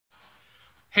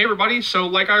Hey everybody, so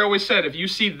like I always said, if you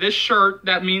see this shirt,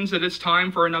 that means that it's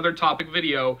time for another topic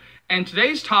video. And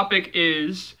today's topic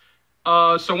is,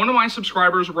 so one of my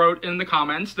subscribers wrote in the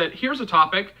comments that here's a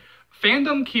topic,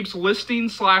 fandom keeps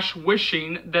listing /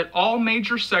 wishing that all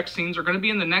major sex scenes are going to be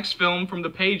in the next film from the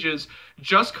pages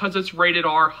just because it's rated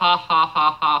R, ha ha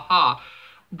ha ha ha.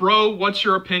 Bro, what's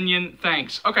your opinion?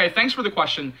 Thanks. Okay, thanks for the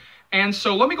question. And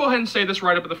so let me go ahead and say this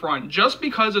right up at the front. Just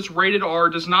because it's rated R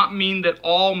does not mean that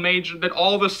all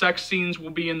the sex scenes will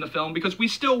be in the film, because we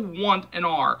still want an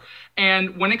R.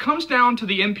 And when it comes down to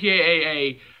the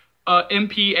MPAA,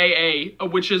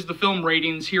 which is the film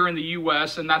ratings here in the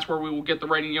US, and that's where we will get the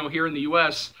rating, here in the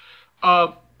US,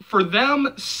 for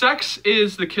them, sex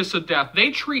is the kiss of death.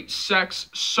 They treat sex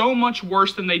so much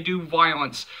worse than they do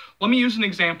violence. Let me use an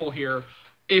example here.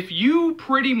 If you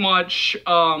pretty much,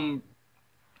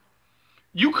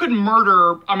 you could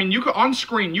murder, on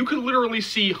screen, you could literally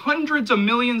see hundreds of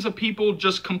millions of people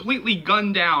just completely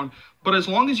gunned down, but as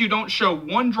long as you don't show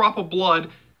one drop of blood,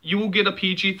 you will get a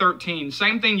PG-13.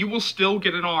 Same thing, you will still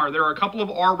get an R. There are a couple of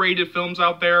R-rated films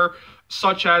out there,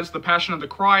 such as The Passion of the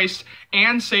Christ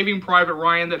and Saving Private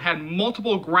Ryan, that had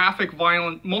multiple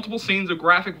scenes of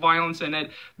graphic violence in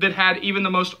it, that had even the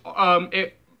most,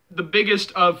 the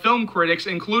biggest of film critics,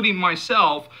 including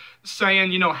myself,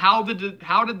 saying, how did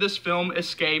this film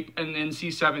escape an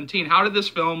NC-17? How did this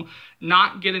film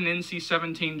not get an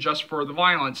NC-17 just for the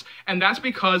violence? And that's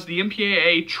because the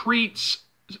MPAA treats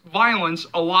violence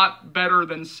a lot better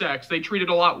than sex. They treat it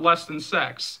a lot less than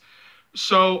sex.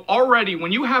 So already,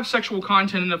 when you have sexual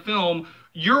content in a film,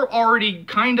 you're already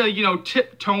kind of,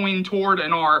 tiptoeing toward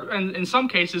an R, and in some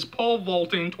cases, pole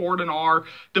vaulting toward an R,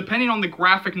 depending on the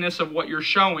graphicness of what you're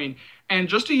showing. And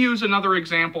just to use another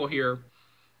example here,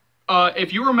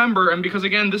 if you remember, and because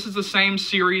again, this is the same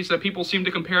series that people seem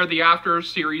to compare the After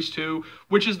series to,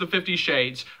 which is the 50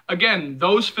 Shades. Again,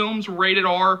 those films were rated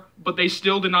R, but they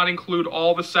still did not include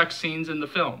all the sex scenes in the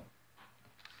film.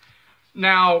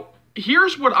 Now,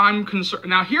 here's where I'm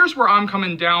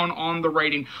coming down on the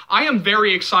rating. I am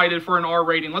very excited for an R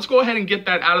rating. Let's go ahead and get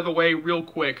that out of the way real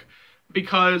quick.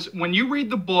 Because when you read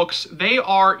the books, they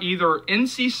are either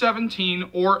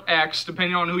NC-17 or X,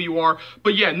 depending on who you are.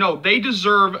 But yeah, no, they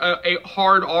deserve a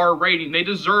hard R rating. They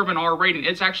deserve an R rating.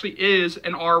 It actually is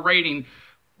an R rating.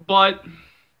 But,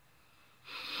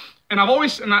 and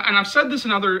I've said this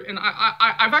in other, and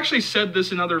I've actually said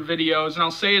this in other videos, and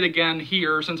I'll say it again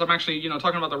here, since I'm actually,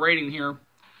 talking about the rating here.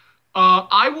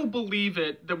 I will believe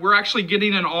it that we're actually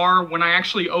getting an R when I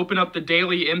actually open up the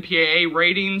daily MPAA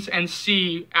ratings and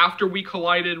see After We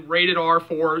Collided rated R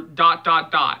for ...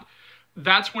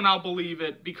 That's when I'll believe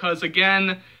it, because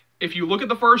again, if you look at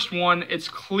the first one, it's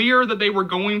clear that they were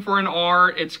going for an R.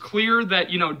 It's clear that,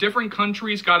 different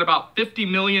countries got about 50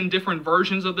 million different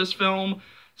versions of this film.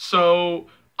 So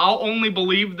I'll only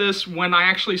believe this when I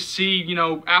actually see,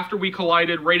 After We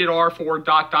Collided rated R for ...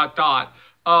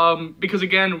 Because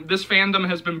again, this fandom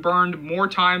has been burned more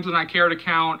times than I care to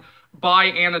count by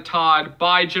Anna Todd,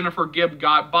 by Jennifer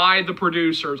Gibgot, by the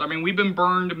producers. We've been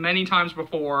burned many times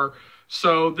before,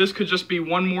 so this could just be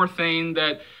one more thing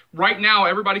that right now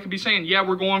everybody could be saying, yeah,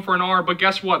 we're going for an R, but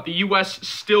guess what? The US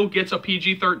still gets a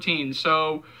PG-13,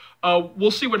 so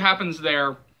we'll see what happens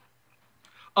there.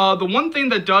 The one thing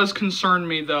that does concern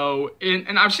me, though,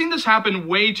 and I've seen this happen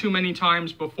way too many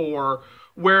times before,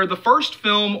 where the first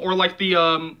film, or like the,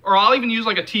 or I'll even use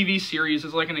like a TV series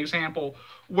as like an example,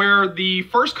 where the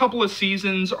first couple of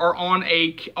seasons are on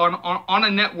a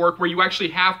network where you actually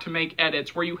have to make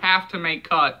edits, where you have to make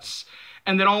cuts.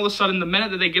 And then all of a sudden, the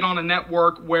minute that they get on a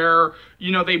network where,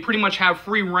 they pretty much have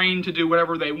free reign to do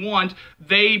whatever they want,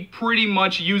 they pretty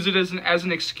much use it as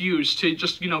an excuse to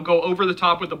just, go over the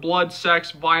top with the blood,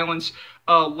 sex, violence,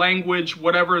 language,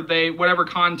 whatever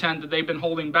content that they've been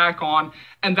holding back on.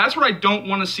 And that's what I don't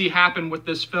want to see happen with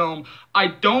this film. I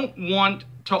don't want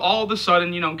to all of a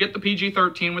sudden, get the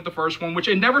PG-13 with the first one, which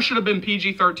it never should have been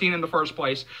PG-13 in the first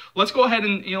place. Let's go ahead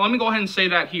and, let me go ahead and say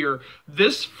that here.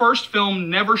 This first film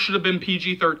never should have been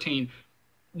PG-13.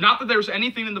 Not that there's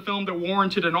anything in the film that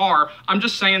warranted an R. I'm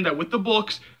just saying that with the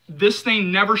books, this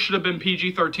thing never should have been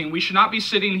PG-13. We should not be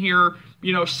sitting here,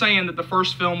 saying that the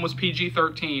first film was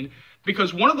PG-13.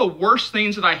 Because one of the worst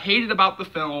things that I hated about the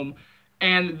film,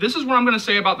 and this is what I'm going to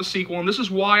say about the sequel, and this is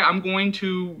why I'm going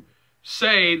to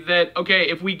say that, okay,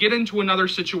 if we get into another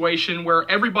situation where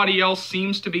everybody else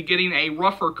seems to be getting a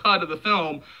rougher cut of the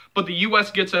film, but the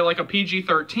US gets a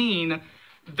PG-13,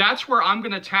 that's where I'm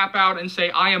going to tap out and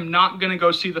say I am not going to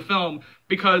go see the film.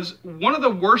 Because one of the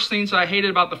worst things that I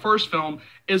hated about the first film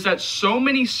is that so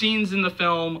many scenes in the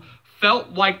film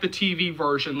felt like the TV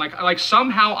version. Like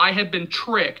somehow I had been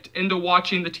tricked into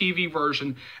watching the TV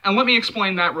version. And let me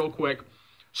explain that real quick.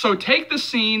 So take the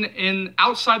scene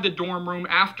outside the dorm room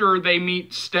after they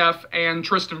meet Steph and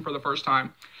Tristan for the first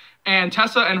time. And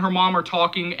Tessa and her mom are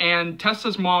talking, and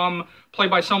Tessa's mom,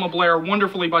 played by Selma Blair,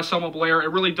 wonderfully by Selma Blair.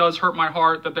 It really does hurt my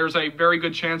heart that there's a very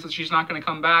good chance that she's not going to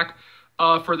come back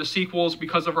for the sequels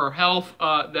because of her health.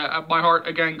 That my heart,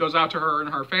 again, goes out to her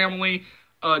and her family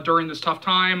during this tough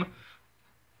time.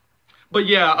 But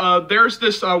yeah, there's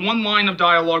this one line of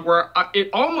dialogue where it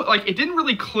almost, like, it didn't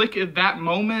really click at that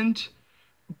moment,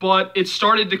 but it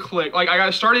started to click. Like, I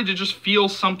started to just feel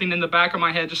something in the back of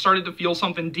my head, just started to feel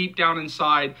something deep down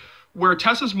inside, where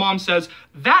Tessa's mom says,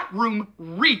 "That room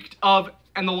reeked of,"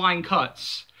 and the line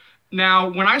cuts. Now,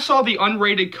 when I saw the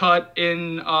unrated cut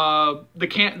in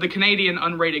the Canadian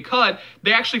unrated cut,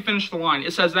 they actually finished the line.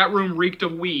 It says, "That room reeked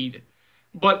of weed."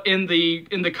 But in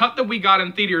the cut that we got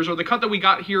in theaters, or the cut that we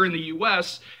got here in the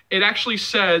US, it actually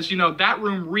says, you know, "That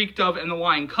room reeked of," and the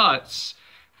line cuts.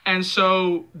 And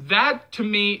so that, to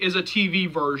me, is a TV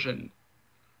version.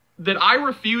 That I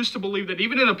refuse to believe that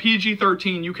even in a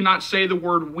PG-13, you cannot say the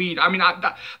word weed. I mean,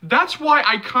 that's why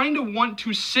I kind of want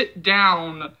to sit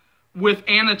down with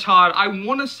Anna Todd. I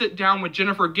want to sit down with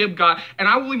Jennifer Gibgot, and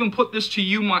I will even put this to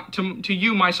you,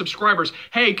 my subscribers.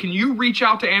 Hey, can you reach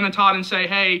out to Anna Todd and say,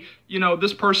 hey, you know,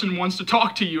 this person wants to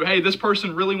talk to you. Hey, this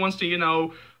person really wants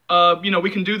to, we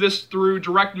can do this through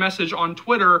direct message on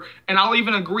Twitter, and I'll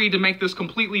even agree to make this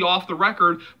completely off the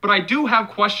record. But I do have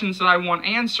questions that I want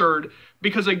answered,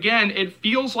 because again, it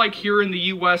feels like here in the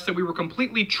US that we were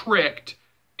completely tricked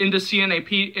into seeing a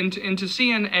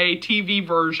TV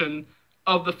version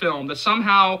of the film, that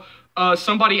somehow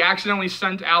somebody accidentally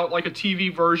sent out like a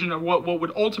TV version of what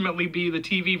would ultimately be the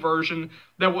TV version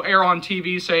that will air on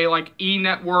TV, say like E!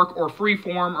 Network or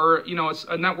Freeform, or, you know, it's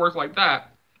a network like that.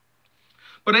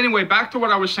 But anyway, back to what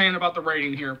I was saying about the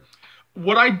rating here.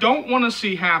 What I don't want to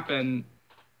see happen,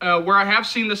 where I have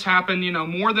seen this happen, you know,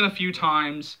 more than a few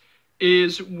times,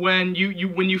 is when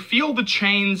you feel the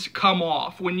chains come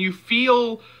off, when you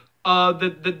feel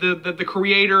that the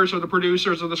creators or the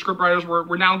producers or the scriptwriters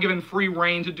were now given free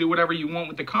reign to do whatever you want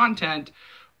with the content.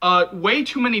 Way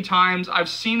too many times I've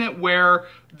seen it where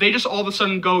they just all of a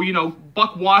sudden go, you know,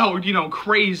 buck wild, you know,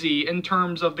 crazy in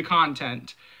terms of the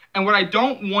content. And what I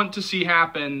don't want to see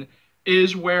happen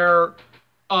is where,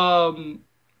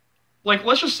 like,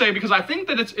 let's just say, because I think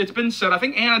that it's been said, I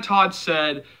think Anna Todd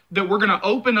said that we're going to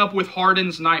open up with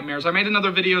Hardin's Nightmares. I made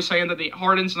another video saying that the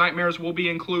Hardin's Nightmares will be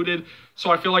included, so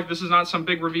I feel like this is not some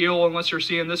big reveal unless you're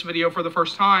seeing this video for the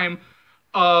first time,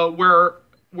 where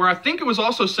I think it was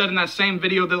also said in that same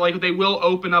video that, like, they will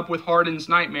open up with Hardin's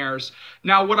Nightmares.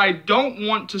 Now, what I don't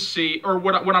want to see, or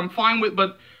what I'm fine with,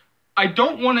 but I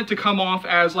don't want it to come off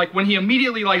as, like, when he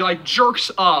immediately, like jerks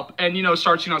up and, you know,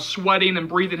 starts, you know, sweating and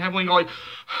breathing heavily and going,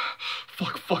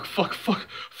 fuck, fuck, fuck, fuck,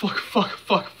 fuck, fuck,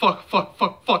 fuck, fuck, fuck, fuck,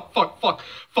 fuck, fuck, fuck, fuck,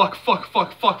 fuck,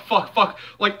 fuck, fuck, fuck, fuck.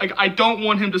 Like, I don't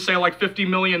want him to say, like, 50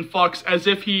 million fucks, as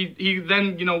if he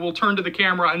then, you know, will turn to the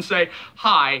camera and say,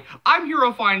 "Hi, I'm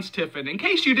Hero Finds Tiffin. In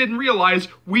case you didn't realize,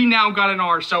 we now got an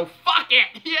R, so fuck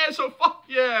it. Yeah, so fuck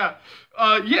yeah."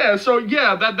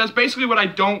 That's basically what I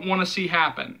don't want to see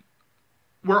happen.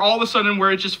 Where all of a sudden,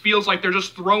 where it just feels like they're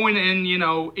just throwing in, you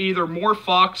know, either more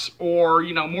fucks or,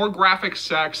 you know, more graphic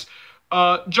sex,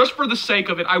 just for the sake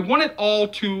of it. I want it all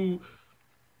to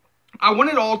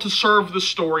serve the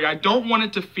story. I don't want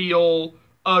it to feel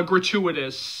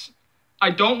gratuitous.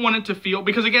 I don't want it to feel,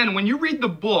 because again, when you read the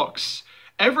books,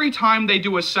 every time they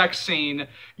do a sex scene,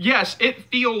 yes, it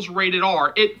feels rated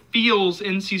R. It feels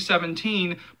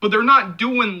NC-17, but they're not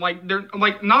doing,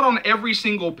 not on every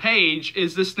single page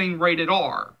is this thing rated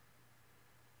R.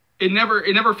 It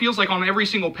never feels like on every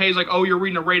single page, like, oh, you're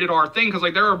reading a rated R thing, because,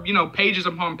 like, there are, you know, pages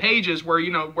upon pages where,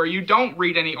 you know, where you don't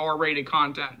read any R-rated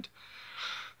content.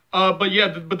 But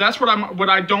that's what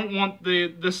I don't want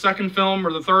the second film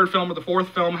or the third film or the fourth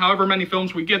film, however many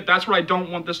films we get, that's what I don't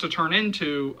want this to turn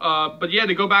into. But yeah,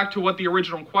 to go back to what the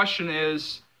original question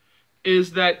is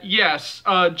that, yes,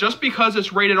 just because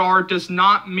it's rated R does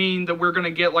not mean that we're going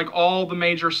to get, like, all the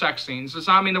major sex scenes. It does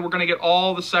not mean that we're going to get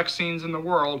all the sex scenes in the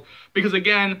world. Because,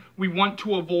 again, we want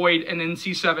to avoid an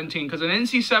NC-17. Because an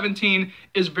NC-17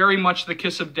 is very much the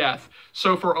kiss of death.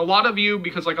 So for a lot of you,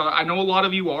 because, like, I know a lot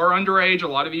of you are underage, a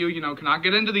lot of you, you know, cannot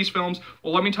get into these films.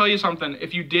 Well, let me tell you something.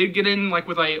 If you did get in, like,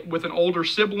 with an older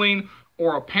sibling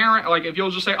or a parent, like, if you'll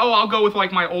just say, oh, I'll go with,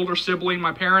 like, my older sibling,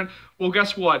 my parent, well,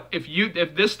 guess what?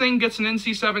 If this thing gets an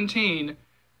NC-17,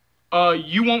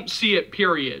 you won't see it,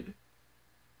 period.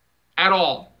 At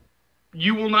all.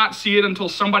 You will not see it until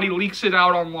somebody leaks it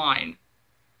out online.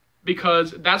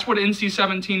 because that's what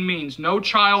NC-17 means. No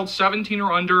child 17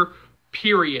 or under,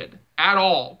 period, at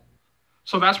all.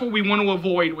 So that's what we want to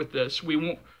avoid with this. We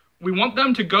want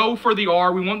them to go for the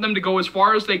R. We want them to go as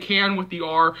far as they can with the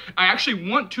R. I actually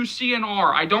want to see an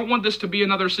R. I don't want this to be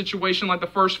another situation like the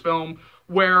first film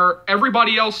where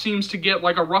everybody else seems to get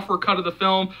like a rougher cut of the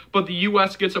film, but the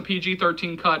US gets a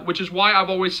PG-13 cut, which is why I've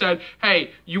always said,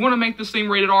 hey, you want to make this thing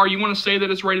rated R? You want to say that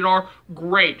it's rated R?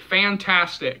 Great,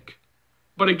 fantastic.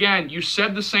 But again, you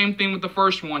said the same thing with the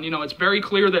first one. You know, it's very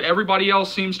clear that everybody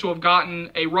else seems to have gotten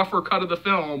a rougher cut of the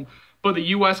film, but the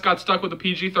US got stuck with a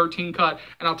PG-13 cut.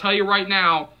 And I'll tell you right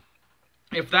now,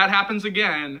 if that happens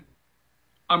again,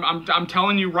 I'm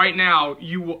telling you right now,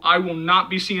 I will not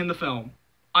be seeing the film.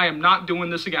 I am not doing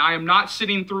this again. I am not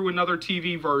sitting through another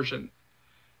TV version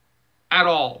at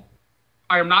all.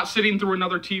 I am not sitting through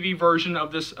another TV version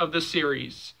of this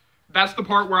series. That's the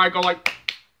part where I go like,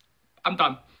 I'm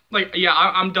done. Like, yeah,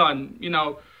 I'm done. You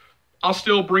know, I'll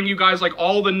still bring you guys like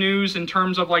all the news in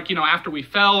terms of like, you know, after we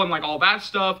fell and like all that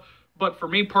stuff. But for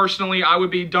me personally, I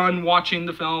would be done watching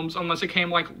the films unless it came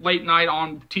like late night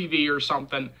on TV or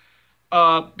something.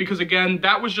 Because again,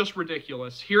 that was just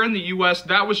ridiculous. Here in the US,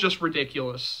 that was just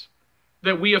ridiculous.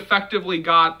 That we effectively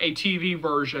got a TV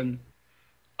version.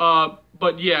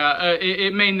 But yeah,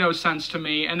 it made no sense to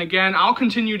me. And again, I'll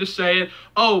continue to say it.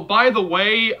 Oh, by the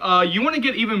way, you want to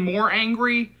get even more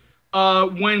angry?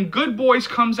 When Good Boys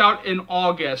comes out in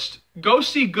August, go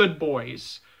see Good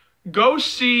Boys. Go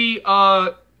see,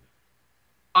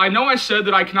 I know I said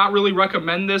that I cannot really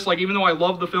recommend this, like even though I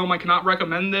love the film, I cannot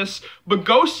recommend this, but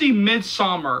go see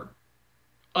Midsommar.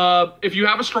 If you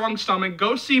have a strong stomach,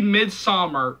 go see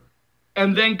Midsommar,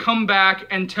 and then come back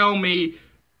and tell me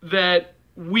that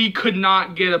we could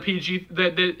not get a PG,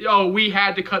 oh, we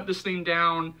had to cut this thing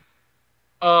down,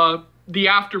 the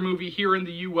After movie here in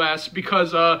the US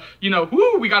because, you know,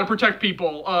 whoo, we gotta protect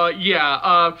people.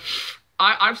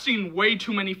 I've seen way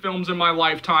too many films in my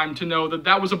lifetime to know that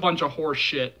that was a bunch of horse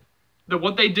shit. That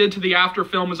what they did to the After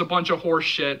film is a bunch of horse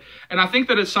shit. And I think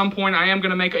that at some point I am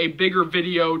going to make a bigger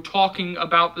video talking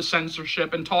about the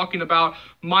censorship and talking about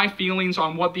my feelings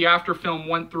on what the After film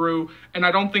went through. And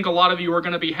I don't think a lot of you are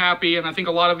going to be happy. And I think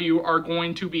a lot of you are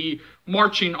going to be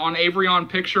marching on Avrion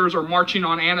Pictures or marching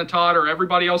on Anatod or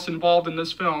everybody else involved in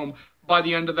this film by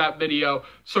the end of that video.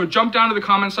 So jump down to the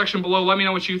comment section below. Let me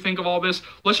know what you think of all this.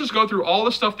 Let's just go through all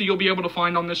the stuff that you'll be able to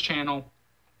find on this channel.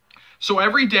 So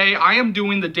every day I am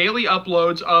doing the daily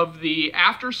uploads of the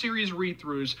After series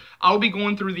read-throughs. I'll be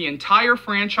going through the entire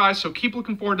franchise, so keep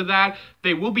looking forward to that.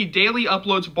 They will be daily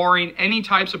uploads barring any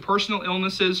types of personal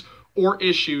illnesses or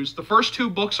issues. The first 2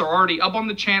 books are already up on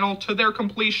the channel to their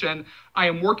completion. I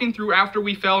am working through After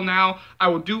We Fell now. I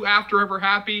will do After Ever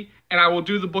Happy, and I will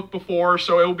do the book before,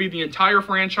 so it will be the entire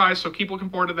franchise, so keep looking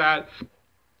forward to that.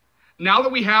 Now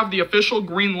that we have the official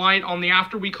green light on the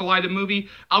After We Collided movie,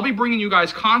 I'll be bringing you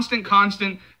guys constant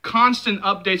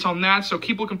updates on that, so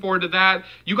keep looking forward to that.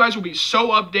 You guys will be so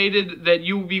updated that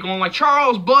you will be going like,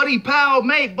 Charles, buddy, pal,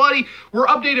 mate, buddy, we're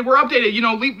updated, you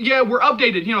know, yeah, we're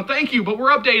updated, you know, thank you, but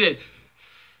we're updated.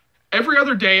 Every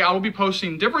other day, I will be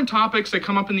posting different topics that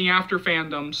come up in the After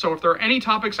fandom, so if there are any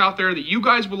topics out there that you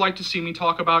guys would like to see me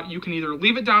talk about, you can either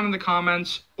leave it down in the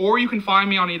comments, or you can find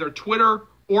me on either Twitter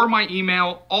or my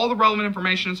email. All the relevant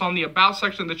information is on the About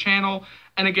section of the channel.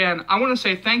 And again, I want to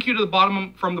say thank you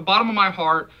from the bottom of my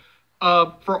heart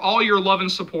for all your love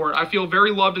and support. I feel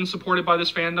very loved and supported by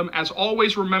this fandom. As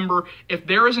always, remember, if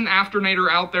there is an Afternator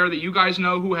out there that you guys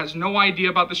know who has no idea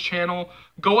about this channel,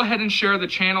 go ahead and share the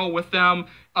channel with them.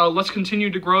 Let's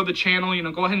continue to grow the channel. You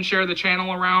know, go ahead and share the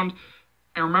channel around.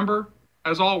 And remember,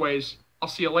 as always, I'll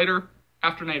see you later,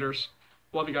 Afternators.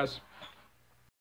 Love you guys.